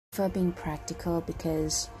For being practical,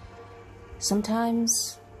 because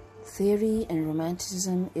sometimes theory and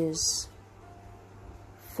romanticism is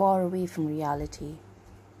far away from reality.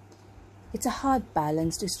 It's a hard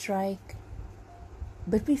balance to strike,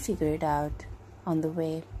 but we figure it out on the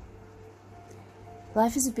way.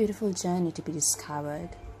 Life is a beautiful journey to be discovered.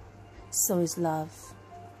 So is love.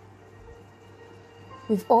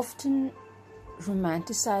 We've often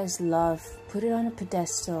romanticized love, put it on a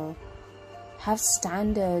pedestal, have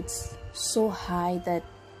standards so high that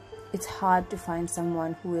it's hard to find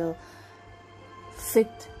someone who will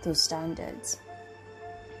fit those standards.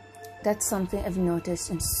 That's something I've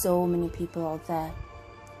noticed in so many people out there.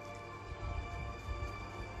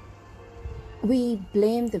 We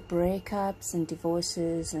blame the breakups and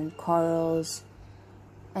divorces and quarrels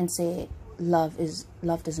and say love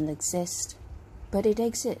doesn't exist, but it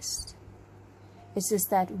exists. It's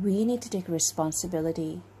just that we need to take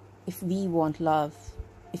responsibility. If we want love,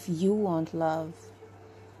 if you want love,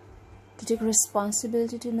 to take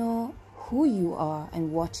responsibility to know who you are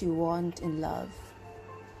and what you want in love,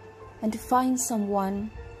 and to find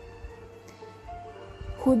someone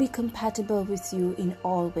who will be compatible with you in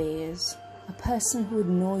all ways, a person who would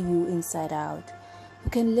know you inside out,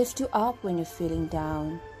 who can lift you up when you're feeling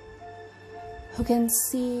down, who can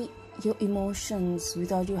see your emotions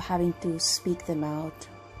without you having to speak them out.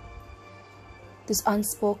 These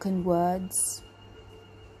unspoken words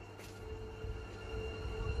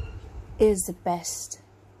is the best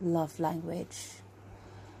love language.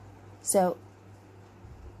 So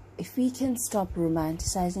if we can stop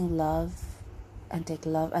romanticizing love and take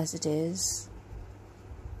love as it is,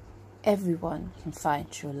 everyone can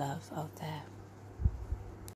find true love out there.